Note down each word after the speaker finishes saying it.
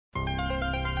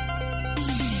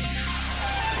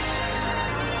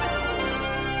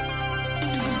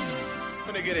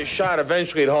to get his shot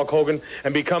eventually at Hulk Hogan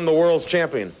and become the world's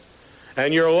champion.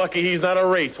 And you're lucky he's not a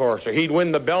racehorse, or he'd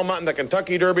win the Belmont and the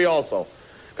Kentucky Derby also,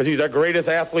 because he's the greatest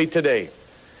athlete today.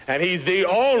 And he's the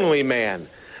only man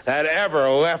that ever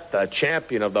left the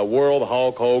champion of the world,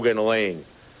 Hulk Hogan, laying.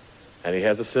 And he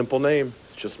has a simple name.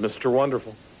 It's just Mr.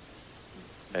 Wonderful.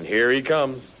 And here he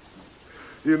comes.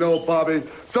 You know, Bobby,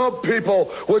 some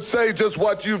people would say just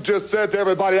what you've just said to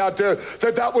everybody out there,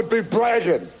 that would be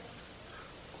bragging.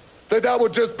 That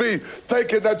would just be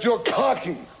thinking that you're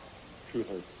cocky.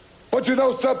 But you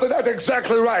know something? That's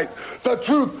exactly right. The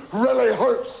truth really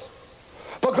hurts.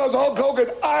 Because Hulk Hogan,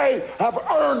 I have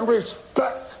earned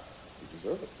respect.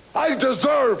 I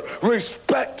deserve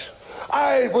respect.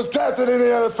 I was drafted in the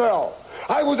NFL.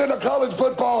 I was in the College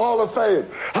Football Hall of Fame.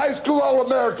 High school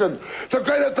All-American. The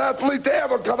greatest athlete to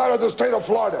ever come out of the state of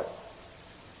Florida.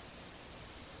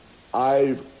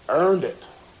 I've earned it.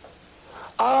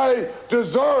 I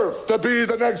deserve to be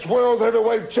the next world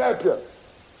heavyweight champion.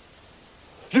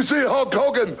 You see, Hulk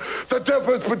Hogan, the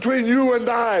difference between you and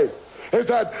I is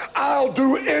that I'll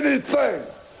do anything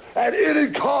at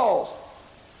any cost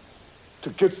to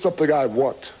get something I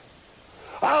want.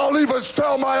 I'll even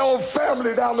sell my own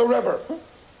family down the river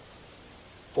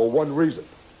for one reason,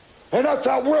 and that's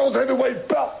that world's heavyweight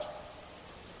belt.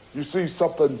 You see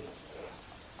something?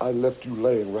 I left you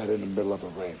laying right in the middle of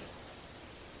the ring.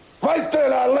 Right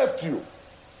there I left you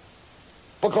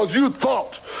because you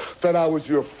thought that I was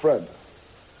your friend.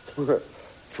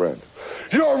 Friend.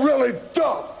 You're really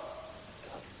dumb.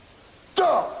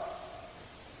 Dumb.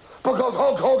 Because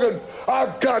Hulk Hogan,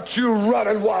 I've got you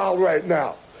running wild right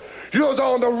now. You're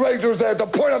on the razor's edge, the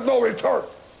point of no return.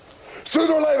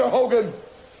 Sooner or later, Hogan,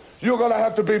 you're going to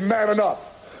have to be man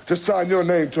enough to sign your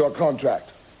name to a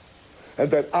contract. And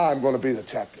that I'm going to be the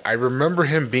champion. I remember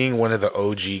him being one of the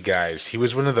OG guys. He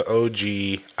was one of the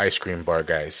OG ice cream bar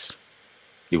guys.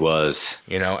 He was.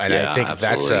 You know, and yeah, I think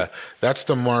absolutely. that's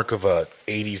the mark of a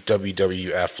 80s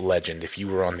WWF legend if you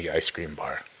were on the ice cream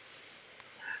bar.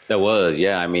 That was,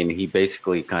 yeah. I mean, he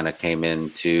basically kind of came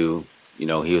into, you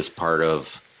know, he was part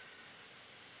of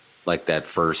like that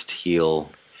first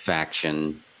heel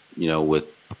faction, you know, with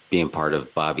being part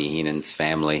of Bobby Heenan's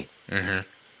family. Mm-hmm.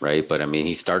 Right. But I mean,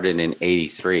 he started in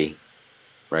 83,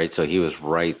 right? So he was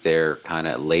right there kind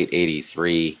of late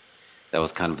 83. That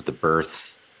was kind of the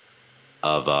birth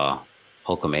of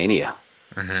Hulkamania.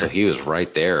 Mm-hmm. So he was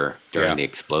right there during the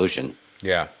explosion.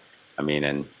 Yeah. I mean,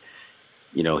 and,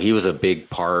 you know, he was a big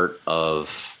part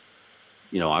of,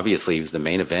 you know, obviously he was the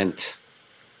main event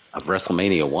of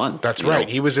WrestleMania 1. That's right.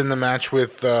 He was in the match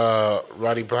with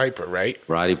Roddy Piper, right?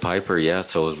 Roddy Piper, yeah.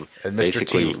 So it was and Mr.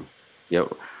 basically, T.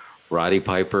 Yep. Roddy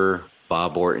Piper,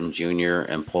 Bob Orton Jr.,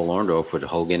 and Paul Orndorff with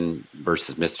Hogan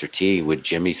versus Mr. T with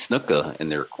Jimmy Snuka in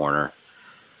their corner.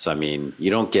 So, I mean,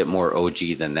 you don't get more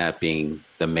OG than that being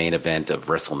the main event of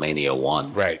WrestleMania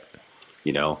 1. Right.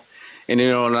 You know? And,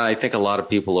 you know, and I think a lot of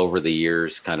people over the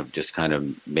years kind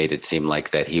of made it seem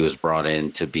like that he was brought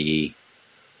in to be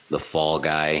the fall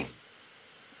guy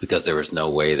because there was no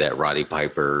way that Roddy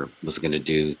Piper was going to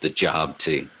do the job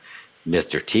to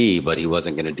Mr. T, but he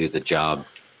wasn't going to do the job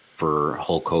for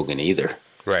Hulk Hogan either.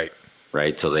 Right.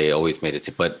 Right. So they always made it.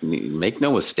 But make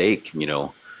no mistake, you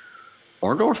know,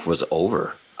 Orndorff was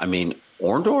over. I mean,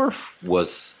 Orndorff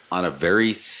was on a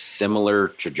very similar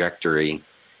trajectory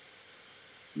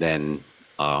than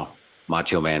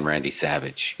Macho Man Randy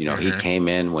Savage. You know, he came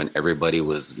in when everybody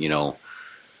was, you know,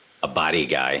 a body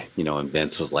guy, you know, and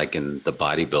Vince was like in the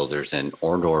bodybuilders, and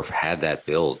Orndorff had that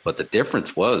build. But the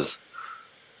difference was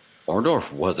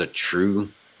Orndorff was a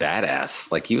true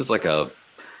badass. Like he was like a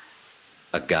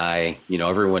guy, you know,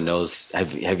 everyone knows.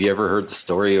 Have you ever heard the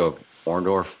story of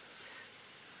Orndorff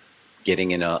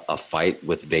getting in a fight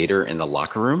with Vader in the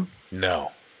locker room?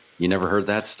 No. You never heard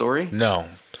that story? No.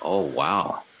 Oh,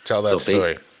 wow. Tell that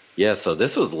story. Yeah, so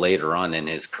this was later on in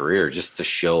his career, just to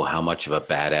show how much of a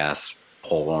badass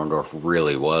Paul Orndorff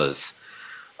really was.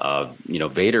 You know,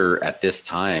 Vader at this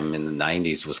time in the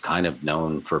 90s was kind of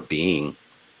known for being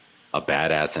a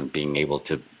badass and being able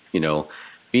to, you know,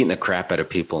 beating the crap out of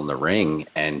people in the ring.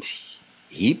 And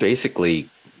he basically,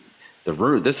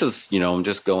 this is, you know, I'm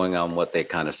just going on what they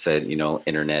kind of said, you know,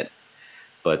 internet,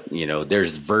 but, you know,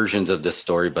 there's versions of this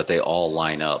story, but they all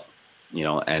line up, you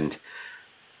know, and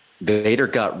Vader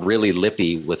got really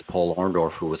lippy with Paul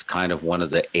Orndorff, who was kind of one of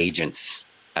the agents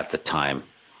at the time,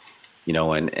 you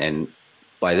know, and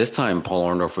by this time, Paul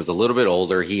Orndorff was a little bit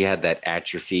older. He had that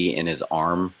atrophy in his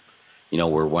arm, you know,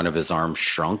 where one of his arms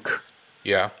shrunk.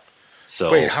 Yeah.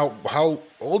 So wait, how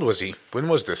old was he? When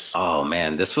was this? Oh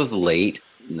man, this was late.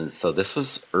 So this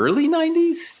was early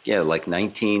 90s. Yeah, like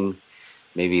 19.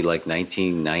 maybe like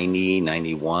 1990,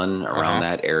 91, around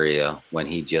that area when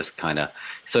he just kind of,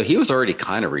 so he was already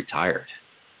kind of retired.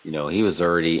 You know, he was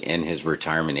already in his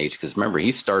retirement age because remember,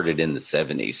 he started in the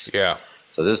 70s. Yeah.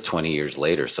 So this is 20 years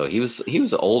later. So he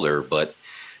was older, but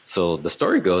so the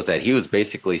story goes that he was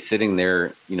basically sitting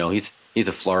there, you know, he's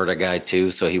a Florida guy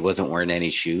too. So he wasn't wearing any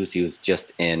shoes. He was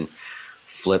just in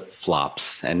flip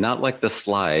flops and not like the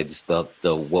slides, the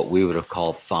what we would have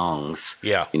called thongs.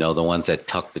 Yeah. You know, the ones that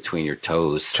tuck between your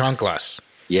toes. Chanclas.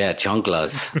 Yeah,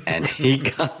 chanclas.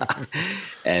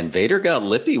 And Vader got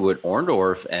lippy with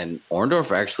Orndorff, and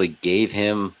Orndorff actually gave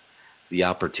him the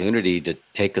opportunity to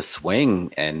take a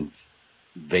swing, and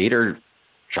Vader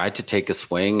tried to take a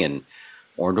swing, and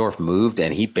Orndorff moved,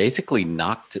 and he basically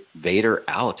knocked Vader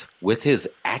out with his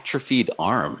atrophied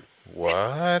arm.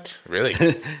 What?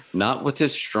 Really? Not with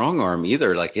his strong arm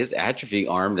either. Like his atrophy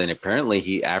arm. Then apparently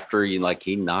he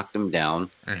knocked him down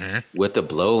with a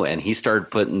blow, and he started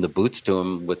putting the boots to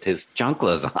him with his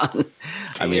chanclas on.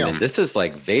 I mean, and this is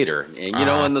like Vader. And you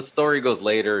know, when the story goes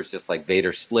later, it's just like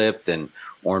Vader slipped and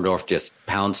Orndorff just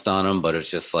pounced on him. But it's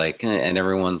just like, and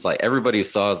everyone's like, everybody who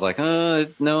saw is like,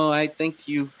 no, I think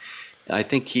you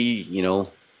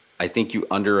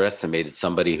underestimated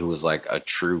somebody who was like a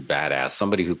true badass,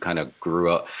 somebody who kind of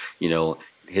grew up, you know,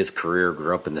 his career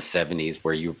grew up in the 70s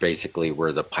where you basically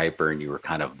were the piper and you were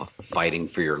kind of fighting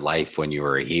for your life when you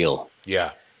were a heel.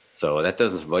 Yeah. So that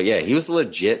doesn't, but yeah, he was a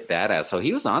legit badass. So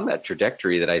he was on that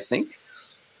trajectory that I think,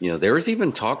 you know, there was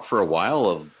even talk for a while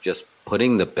of just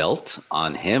putting the belt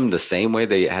on him the same way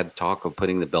they had talk of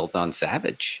putting the belt on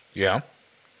Savage. Yeah.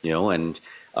 You know, and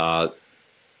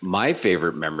my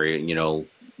favorite memory, you know,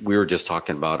 we were just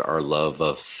talking about our love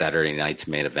of Saturday Night's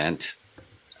Main Event.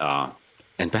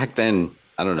 And back then,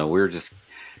 I don't know, we were just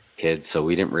kids, so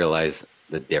we didn't realize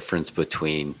the difference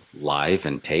between live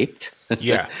and taped.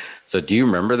 Yeah. So do you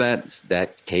remember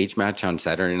that cage match on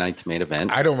Saturday Night's Main Event?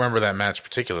 I don't remember that match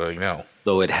particularly, no.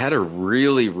 Though it had a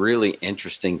really, really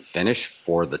interesting finish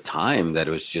for the time that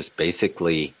it was just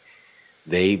basically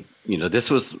this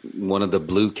was one of the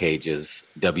blue cages,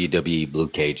 WWE blue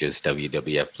cages,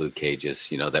 WWF blue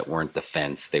cages, you know, that weren't the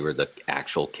fence. They were the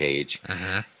actual cage.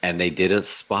 And they did a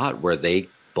spot where they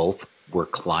both were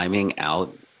climbing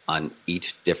out on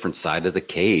each different side of the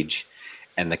cage.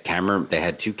 And they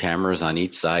had two cameras on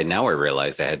each side. Now I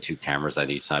realize they had two cameras on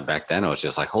each side. Back then I was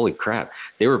just like, holy crap.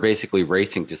 They were basically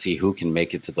racing to see who can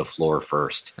make it to the floor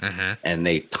first. And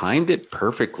they timed it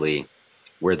perfectly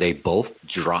where they both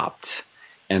dropped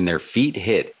and their feet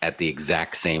hit at the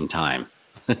exact same time.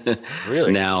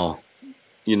 Really? Now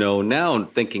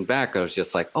thinking back, I was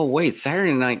just like, oh, wait,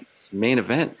 Saturday Night's Main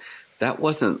Event, that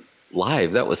wasn't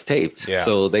live. That was taped. Yeah.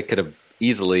 So they could have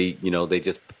easily, you know, they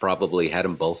just probably had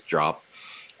them both drop.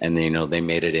 And, you know, they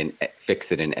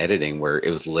fixed it in editing where it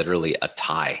was literally a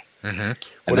tie. And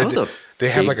that was they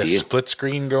have like a split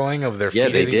screen going of their feet? Yeah,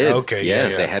 they did. Okay. Yeah,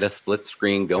 they had a split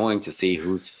screen going to see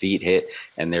whose feet hit,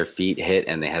 and their feet hit,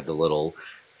 and they had the little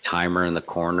timer in the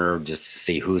corner just to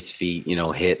see whose feet, you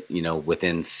know, hit, you know,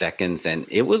 within seconds. And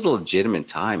it was a legitimate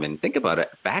time. And think about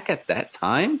it, back at that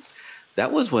time,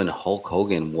 that was when Hulk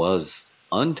Hogan was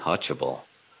untouchable.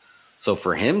 So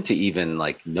for him to even,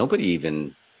 like, nobody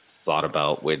even thought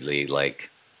about Whitley,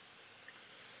 like,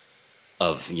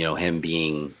 of, you know, him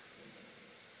being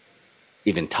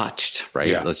even touched, right?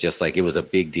 Yeah. It's just like, it was a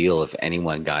big deal if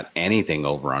anyone got anything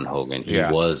over on Hogan. He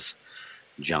was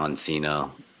John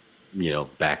Cena, you know,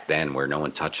 back then, where no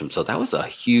one touched him. So that was a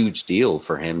huge deal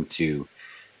for him to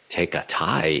take a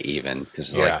tie, even,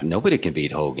 because like nobody can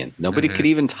beat Hogan. Nobody could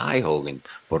even tie Hogan,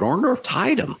 but Orndorff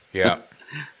tied him. Yeah.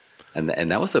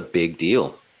 and that was a big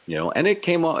deal, you know, and it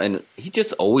came out, and he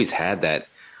just always had that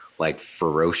like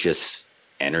ferocious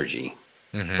energy.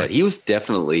 But he was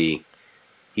definitely,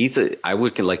 I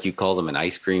would, like you called him, an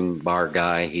ice cream bar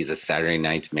guy. He's a Saturday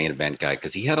Night's Main Event guy,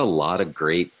 because he had a lot of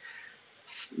great,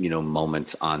 you know,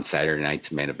 moments on Saturday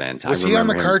Night's Main Event. Was he on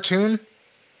the cartoon?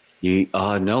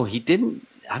 No, he didn't.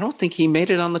 I don't think he made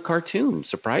it on the cartoon,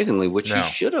 surprisingly, which he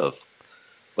should have.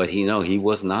 But he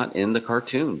was not in the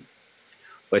cartoon.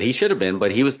 But he should have been.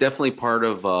 But he was definitely part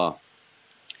of.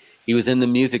 He was in the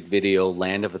music video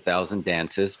 "Land of a Thousand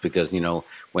Dances," because, you know,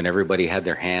 when everybody had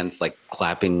their hands like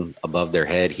clapping above their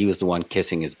head, he was the one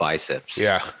kissing his biceps.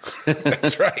 Yeah,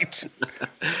 that's right.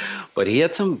 But he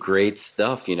had some great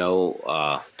stuff, you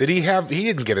know. He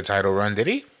didn't get a title run, did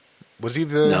he? Was he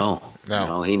the?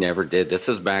 No, he never did. This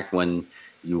was back when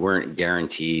you weren't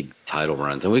guaranteed title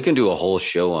runs, and we can do a whole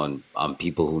show on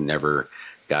people who never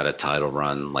got a title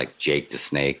run, like Jake the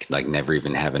Snake, like never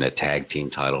even having a tag team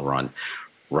title run.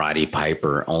 Roddy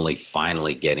Piper only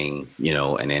finally getting,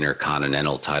 an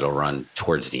Intercontinental title run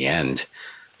towards the end.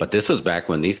 But this was back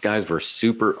when these guys were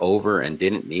super over and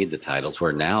didn't need the titles,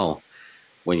 where now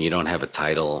when you don't have a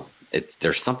title, it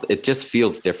just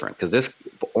feels different, because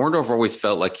Orndorff always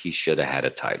felt like he should have had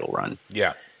a title run.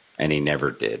 Yeah. And he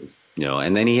never did,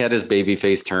 and then he had his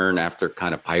babyface turn after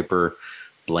kind of Piper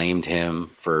blamed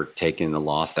him for taking the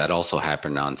loss. That also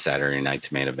happened on Saturday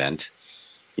night's main event.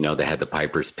 They had the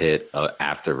Piper's Pit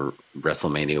after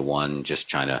WrestleMania 1, just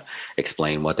trying to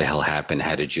explain what the hell happened.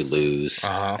 How did you lose?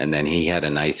 And then he had a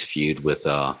nice feud with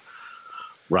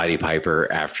Roddy Piper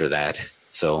after that.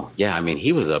 So, yeah, I mean,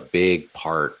 he was a big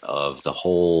part of the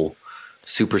whole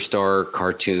Superstar,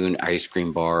 cartoon, ice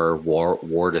cream bar,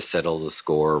 war to settle the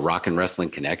score, Rock and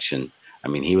Wrestling Connection. I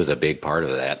mean, he was a big part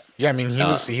of that. Yeah, I mean,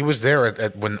 he was there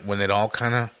at when it all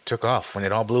kind of took off, when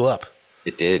it all blew up.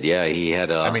 It did, yeah. He had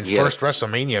first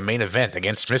WrestleMania main event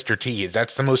against Mr. T.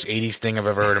 That's the most 80s thing I've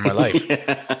ever heard in my life.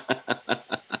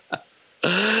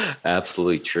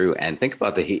 Absolutely true. And think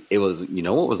about it was,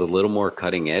 what was a little more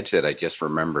cutting edge that I just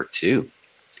remember too?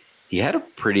 He had a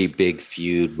pretty big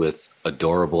feud with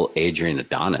adorable Adrian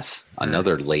Adonis,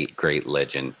 another late great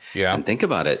legend. Yeah. And think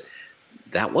about it.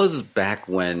 That was back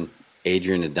when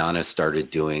Adrian Adonis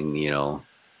started doing,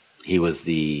 he was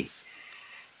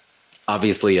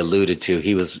obviously alluded to,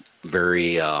 he was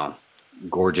very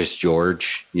Gorgeous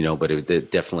George, but it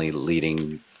definitely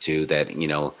leading to that,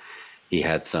 he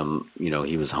had some,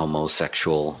 he was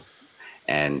homosexual,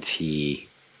 and he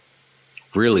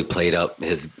really played up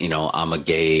his, I'm a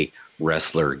gay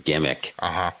wrestler gimmick.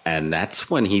 And that's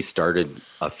when he started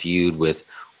a feud with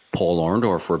Paul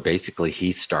Orndorff, where basically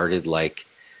he started like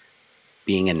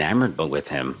being enamored with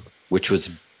him, which was,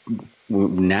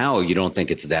 now you don't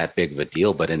think it's that big of a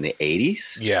deal, but in the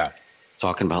 80s, yeah,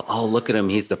 talking about, oh, look at him,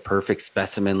 he's the perfect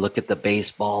specimen, look at the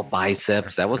baseball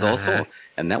biceps. That was also,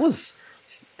 and that was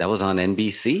on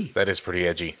NBC. That is pretty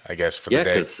edgy, I guess, for the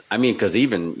day. Because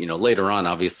even later on,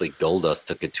 obviously Goldust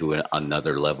took it to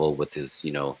another level with his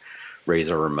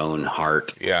Razor Ramon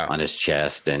heart on his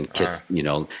chest, and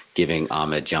giving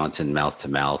Ahmed Johnson mouth to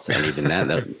mouth, and even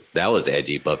that was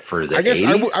edgy. But for the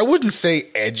 80s, I wouldn't say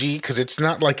edgy, because it's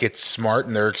not like it's smart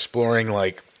and they're exploring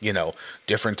like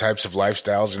different types of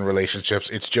lifestyles and relationships.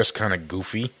 It's just kind of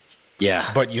goofy.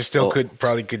 Yeah, but you still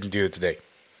probably couldn't do it today.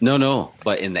 No.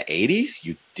 But in the 80s,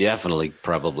 you definitely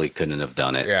probably couldn't have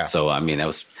done it. Yeah. So, I mean, that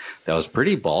was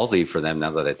pretty ballsy for them,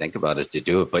 now that I think about it, to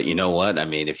do it. But you know what? I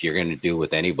mean, if you're going to do it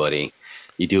with anybody,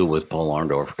 you do it with Paul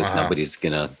Orndorff, because nobody's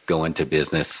going to go into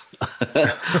business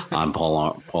on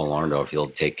Paul Orndorff. He'll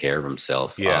take care of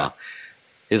himself. Yeah.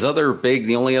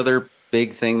 The only other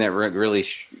big thing that really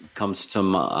comes to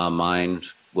mind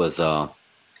was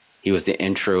he was the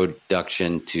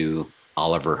introduction to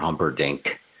Oliver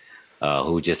Humperdinck.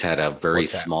 Who just had a very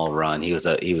small run. He was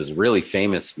a really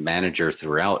famous manager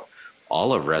throughout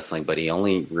all of wrestling, but he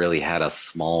only really had a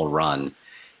small run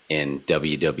in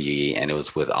WWE, and it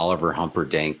was with Oliver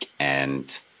Humperdinck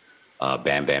and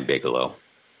Bam Bam Bigelow.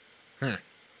 I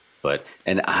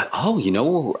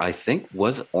think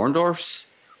was Orndorff's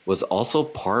was also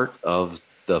part of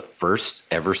the first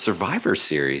ever Survivor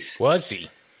Series. Was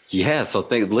he? Yeah. So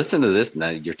listen to this. Now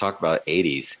you're talking about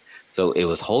 80s. So it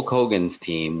was Hulk Hogan's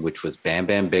team, which was Bam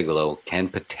Bam Bigelow, Ken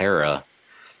Patera,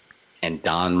 and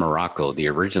Don Morocco, the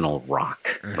original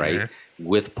Rock, right?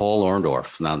 With Paul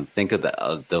Orndorff. Now think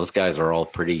of those guys are all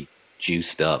pretty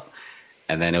juiced up.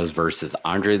 And then it was versus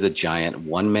Andre the Giant,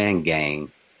 One Man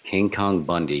Gang, King Kong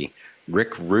Bundy,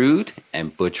 Rick Rude,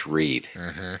 and Butch Reed.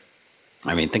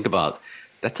 I mean, think about,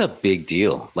 that's a big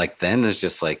deal. Like then it's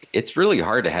just like, it's really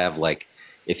hard to have, like,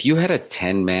 if you had a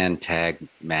 10-man tag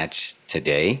match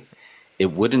today,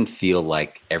 it wouldn't feel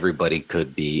like everybody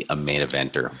could be a main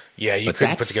eventer. Yeah, you could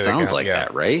put together. Sounds like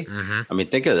that, right? I mean,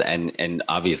 think of it, and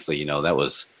obviously, that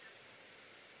was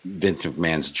Vince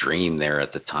McMahon's dream there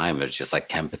at the time. It was just like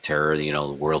Ken Patera,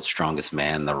 the world's strongest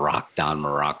man, The Rock, Don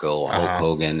Morocco, Hulk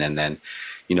Hogan, and then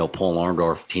Paul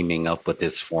Orndorff teaming up with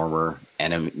his former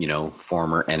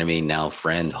enemy, now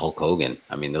friend, Hulk Hogan.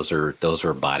 I mean, those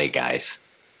are body guys.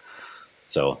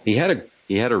 So he had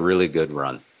a really good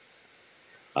run.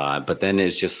 But then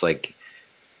it's just like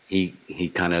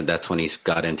he kind of, that's when he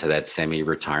got into that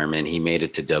semi-retirement. He made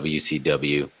it to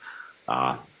WCW.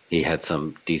 He had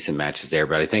some decent matches there,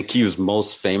 but I think he was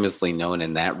most famously known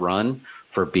in that run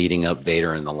for beating up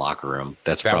Vader in the locker room.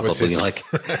 That probably like,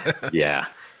 yeah.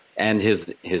 And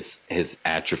his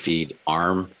atrophied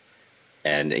arm.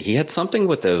 And he had something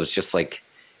with those, just like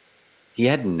he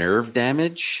had nerve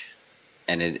damage,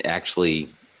 and it actually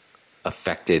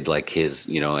affected like his,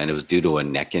 and it was due to a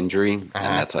neck injury.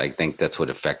 And I think that's what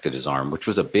affected his arm, which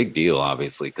was a big deal,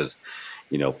 obviously, because,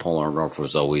 Paul Orndorff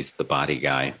was always the body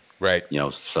guy. Right.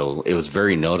 So it was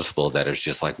very noticeable that it's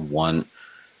just like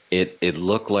it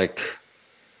looked like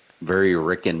very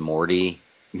Rick and Morty,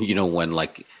 when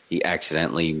like he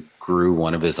accidentally grew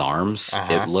one of his arms.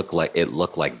 It looked like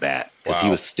that because he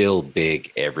was still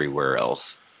big everywhere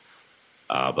else.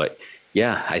 But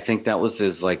yeah, I think that was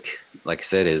his, like I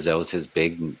said, that was his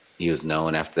big, he was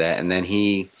known after that. And then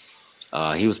he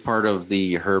was part of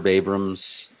the Herb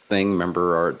Abrams thing.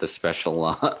 Remember the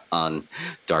special on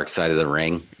Dark Side of the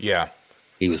Ring? Yeah.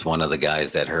 He was one of the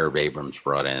guys that Herb Abrams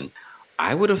brought in.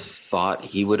 I would have thought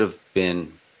he would have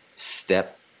been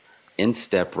in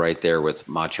step right there with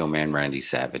Macho Man Randy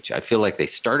Savage. I feel like they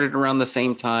started around the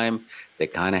same time. They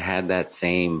kind of had that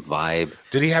same vibe.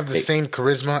 Did he have the same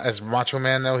charisma as Macho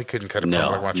Man, though? He couldn't cut a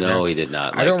promo like Macho Man? No, he did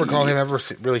not. I don't recall him ever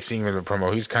really seeing him in a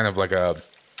promo. He's kind of like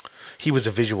he was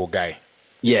a visual guy.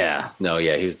 Yeah. No,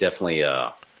 yeah. He was definitely,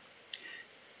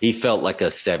 he felt like a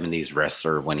 70s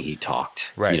wrestler when he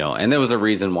talked. Right. And there was a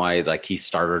reason why, like, he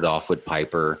started off with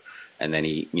Piper, and then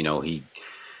he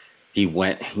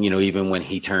went, even when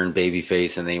he turned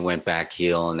babyface and then he went back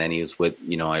heel, and then he was with,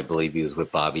 I believe he was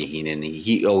with Bobby Heenan.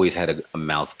 He always had a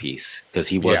mouthpiece because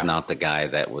he was not the guy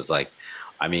that was like,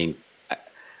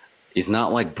 he's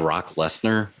not like Brock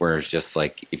Lesnar, where it's just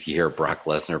like, if you hear a Brock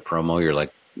Lesnar promo, you're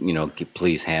like,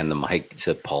 please hand the mic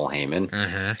to Paul Heyman.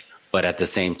 Mm-hmm. But at the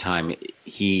same time,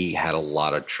 he had a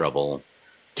lot of trouble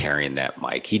carrying that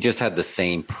mic. He just had the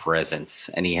same presence,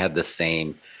 and he had the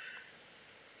same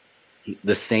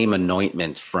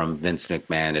anointment from Vince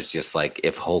McMahon. It's just like,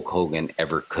 if Hulk Hogan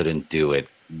ever couldn't do it,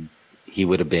 he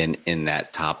would have been in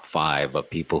that top 5 of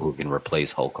people who can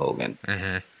replace Hulk Hogan.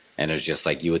 Mm-hmm. And it's just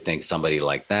like, you would think somebody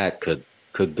like that could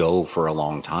go for a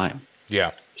long time.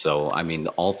 Yeah. So,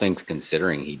 all things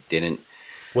considering, he didn't.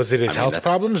 Was it his health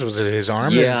problems? Was it his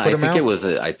arm? Yeah, I think it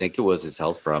was his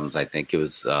health problems. I think it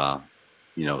was,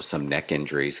 some neck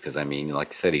injuries. Because like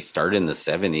I said, he started in the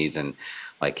 70s, and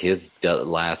like his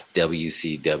last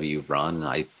WCW run,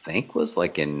 I think, was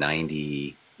like in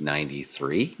 93.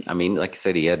 Like I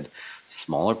said, he had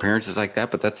small appearances like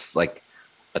that, but that's like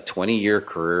a 20-year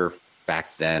career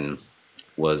back then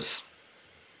was,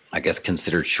 I guess,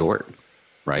 considered short,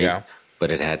 right? Yeah.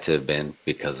 But it had to have been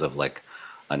because of like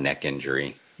a neck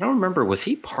injury. I don't remember. Was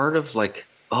he part of like,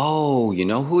 you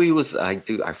know who he was? I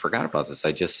forgot about this.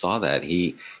 I just saw that.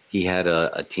 He had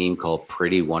a team called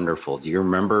Pretty Wonderful. Do you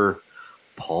remember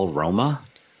Paul Roma?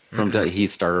 He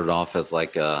started off as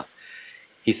like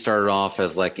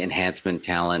enhancement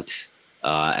talent.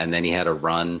 And then he had a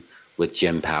run with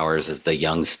Jim Powers as the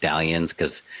Young Stallions.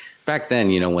 Cause back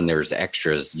then, when there's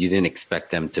extras, you didn't expect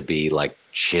them to be like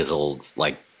chiseled,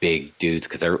 like big dudes,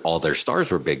 because all their stars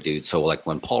were big dudes. So like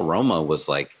when Paul Roma was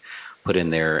like put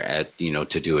in there to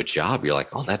do a job, you're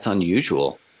like, oh, that's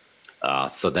unusual.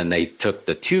 So then they took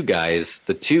the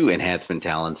two enhancement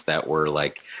talents that were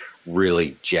like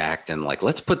really jacked, and like,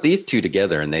 let's put these two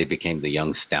together, and they became the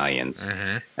Young Stallions.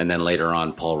 Mm-hmm. And then later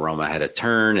on, Paul Roma had a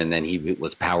turn, and then he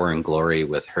was Power and Glory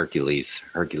with Hercules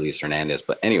Hernandez.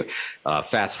 But anyway,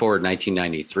 fast forward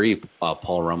 1993,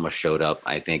 Paul Roma showed up,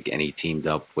 I think, and he teamed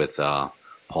up with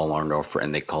Paul Orndorff,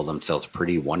 and they called themselves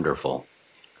Pretty Wonderful.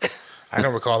 I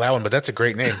don't recall that one, but that's a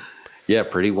great name. Yeah,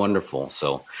 Pretty Wonderful.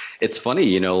 So it's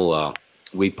funny,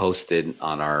 we posted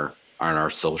on our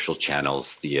social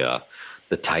channels the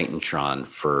Titantron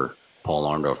for Paul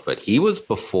Orndorff, but he was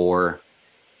before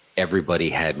everybody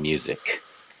had music.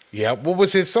 Yeah, what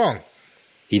was his song?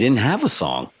 He didn't have a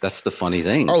song. That's the funny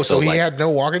thing. Oh, so he had no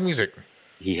walk-in music.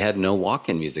 He had no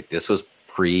walk-in music. This was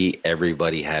pre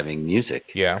everybody having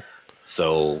music. Yeah.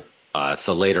 So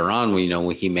later on,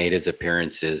 when he made his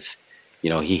appearances,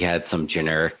 he had some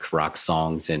generic rock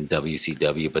songs in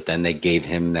WCW, but then they gave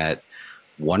him that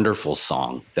Wonderful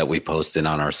song that we posted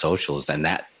on our socials. And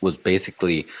that was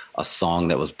basically a song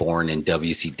that was born in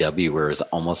WCW, where it was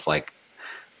almost like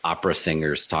opera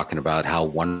singers talking about how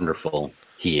wonderful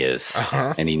he is,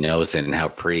 and he knows it, and how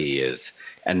pretty he is.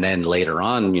 And then later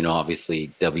on,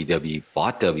 obviously WWE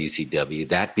bought WCW.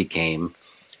 That became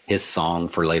his song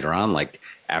for later on, like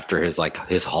after his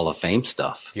Hall of Fame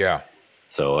stuff. Yeah.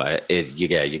 So you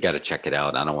got to check it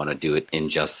out. I don't want to do it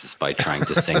injustice by trying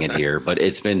to sing it here, but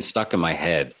it's been stuck in my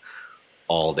head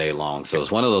all day long. So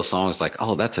it's one of those songs like,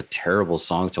 oh, that's a terrible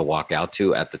song to walk out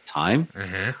to at the time,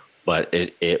 but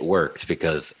it works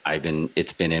because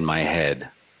it's been in my head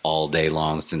all day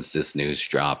long since this news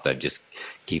dropped. I just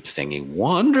keep singing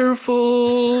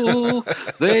Wonderful.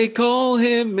 They call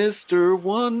him Mr.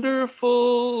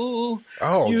 Wonderful.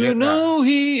 Oh, you know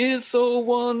he is so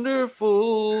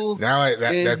wonderful. Now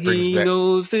that brings he back.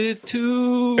 knows it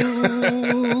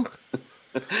too.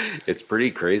 It's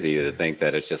pretty crazy to think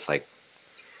that it's just like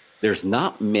there's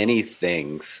not many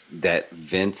things that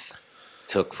Vince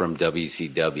took from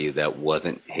WCW that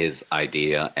wasn't his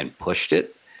idea and pushed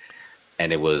it.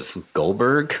 And it was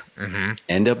Goldberg,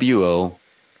 NWO,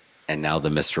 and now the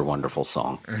Mr. Wonderful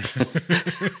song.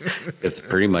 It's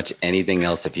pretty much anything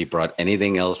else. If you brought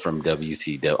anything else from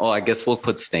WCW, I guess we'll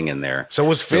put Sting in there. So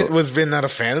was Vin not a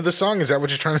fan of the song? Is that what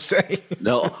you're trying to say?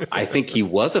 No, I think he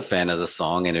was a fan of the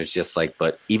song, and it's just like,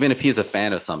 but even if he's a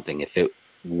fan of something, if it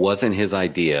wasn't his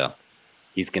idea,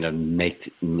 he's gonna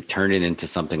turn it into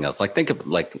something else. Like think of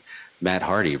like Matt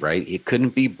Hardy, right? He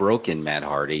couldn't be broken Matt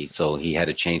Hardy, so he had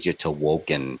to change it to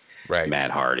woken Matt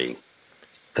Hardy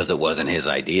because it wasn't his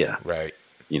idea. Right.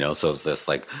 So it's just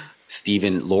like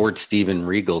Lord Steven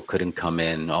Regal couldn't come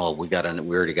in. Oh, we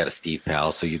already got a Steve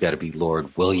Powell, so you got to be Lord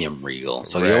William Regal.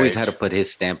 So he always had to put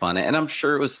his stamp on it. And I'm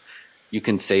sure you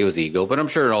can say it was ego, but I'm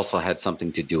sure it also had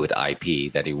something to do with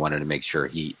IP that he wanted to make sure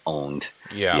he owned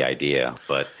the idea.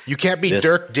 But you can't be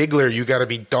Dirk Diggler. You got to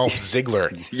be Dolph Ziggler.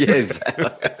 Yes,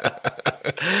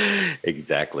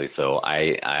 exactly. So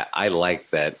I like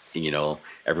that.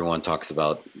 Everyone talks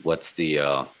about what's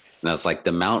and it's like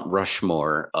the Mount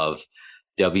Rushmore of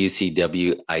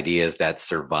WCW ideas that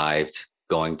survived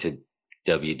going to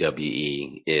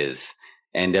WWE is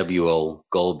NWO,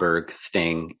 Goldberg,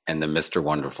 Sting, and the Mr.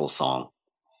 Wonderful song.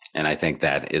 And I think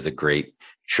that is a great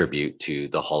tribute to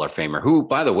the Hall of Famer, who,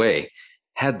 by the way,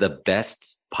 had the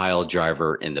best pile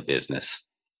driver in the business,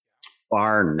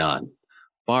 bar none.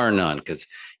 Because,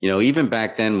 even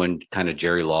back then when kind of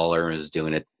Jerry Lawler was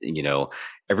doing it,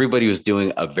 everybody was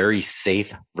doing a very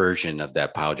safe version of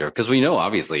that pile driver. Because we know,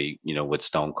 obviously, with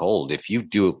Stone Cold, if you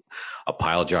do a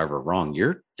pile driver wrong,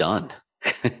 you're done.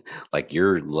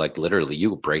 You're literally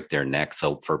you break their neck.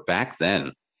 So for back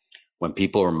then, when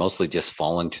people were mostly just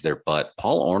falling to their butt,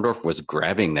 Paul Orndorff was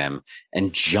grabbing them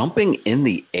and jumping in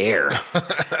the air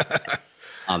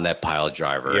on that pile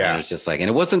driver. And it was just and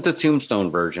it wasn't the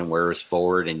Tombstone version where it was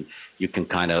forward and you can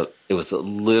it was a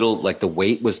little the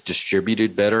weight was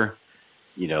distributed better.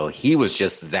 He was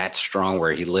just that strong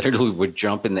where he literally would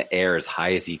jump in the air as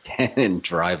high as he can and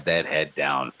drive that head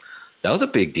down. That was a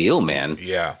big deal, man.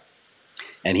 Yeah.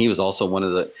 And he was also one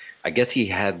of I guess he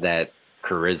had that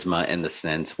charisma in the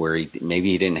sense where maybe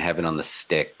he didn't have it on the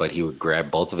stick, but he would grab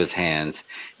both of his hands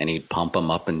and he'd pump them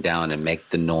up and down and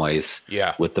make the noise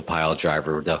with the pile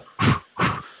driver.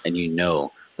 And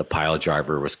the pile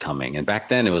driver was coming. And back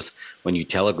then it was when you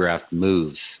telegraphed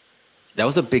moves, that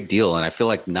was a big deal. And I feel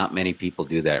like not many people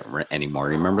do that anymore.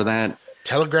 Remember that?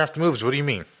 Telegraphed moves? What do you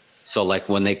mean? So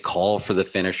when they call for the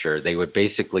finisher, they would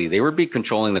be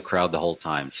controlling the crowd the whole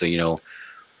time. So,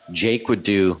 Jake would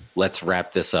do, let's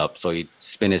wrap this up. So he'd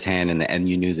spin his hand and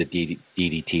you knew the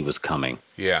DDT was coming.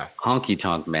 Yeah. Honky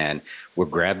Tonk Man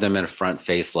would grab them in a front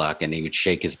face lock and he would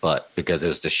shake his butt because it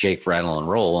was the shake, rattle, and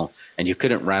roll. And you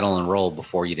couldn't rattle and roll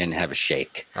before you didn't have a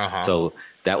shake. Uh-huh. So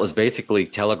that was basically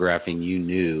telegraphing you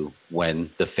knew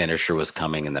when the finisher was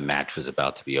coming and the match was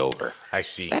about to be over. I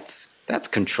see. That's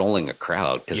controlling a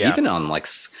crowd because even on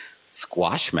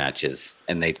squash matches,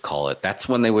 and they'd call it, that's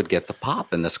when they would get the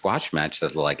pop in the squash match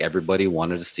that everybody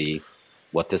wanted to see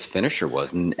what this finisher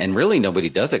was. And really nobody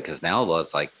does it because now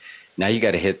it's now you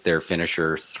got to hit their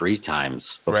finisher 3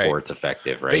 times before it's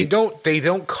effective, right? They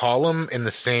don't call them in the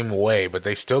same way, but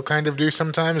they still kind of do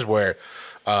sometimes where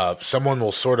someone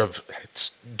will sort of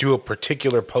do a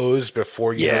particular pose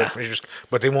before you know the finishers,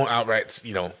 but they won't outright,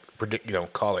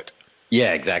 call it.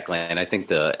 Yeah, exactly. And I think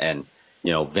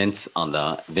Vince on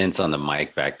the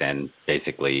mic back then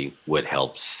basically would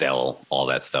help sell all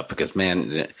that stuff because,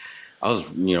 man, I was,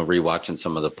 rewatching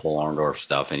some of the Paul Orndorff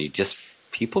stuff and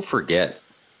people forget,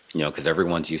 because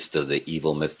everyone's used to the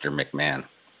evil Mr. McMahon.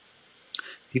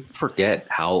 People forget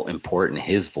how important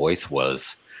his voice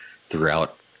was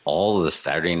throughout all of the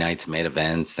Saturday night's main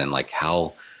events and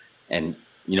and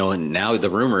now the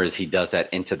rumor is he does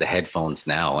that into the headphones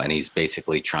now, and he's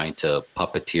basically trying to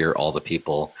puppeteer all the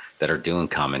people that are doing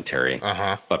commentary.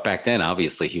 Uh-huh. But back then,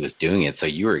 obviously, he was doing it, so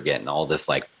you were getting all this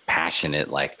passionate,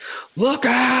 look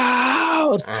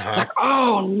out! Uh-huh. It's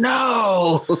oh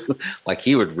no!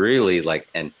 He would really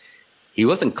and he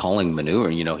wasn't calling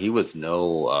maneuver. He was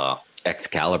no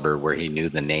Excalibur where he knew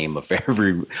the name of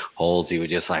every holds. He was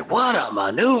just what a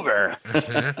maneuver!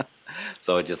 Mm-hmm.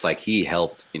 So it just he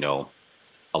helped,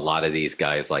 a lot of these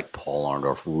guys like Paul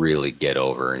Orndorff really get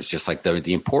over. It's just like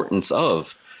the importance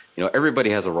of, everybody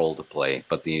has a role to play,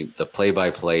 but the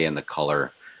play-by-play and the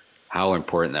color, how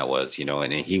important that was,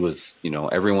 and he was,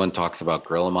 everyone talks about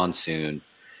Gorilla Monsoon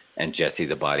and Jesse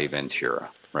the Body Ventura,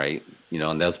 right?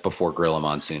 And that was before Gorilla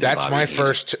Monsoon. That's my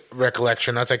first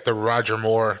recollection. That's like the Roger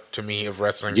Moore to me of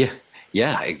wrestling.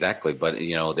 Yeah, exactly. But,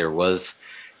 there was,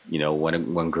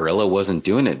 when Gorilla wasn't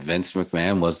doing it, Vince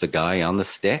McMahon was the guy on the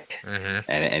stick,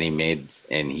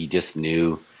 and he just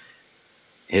knew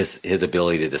his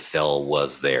ability to sell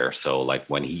was there. So like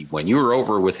when you were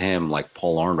over with him, like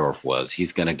Paul Orndorff was,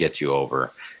 he's going to get you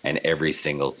over, and every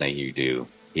single thing you do,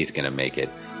 he's going to make it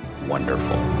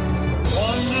wonderful.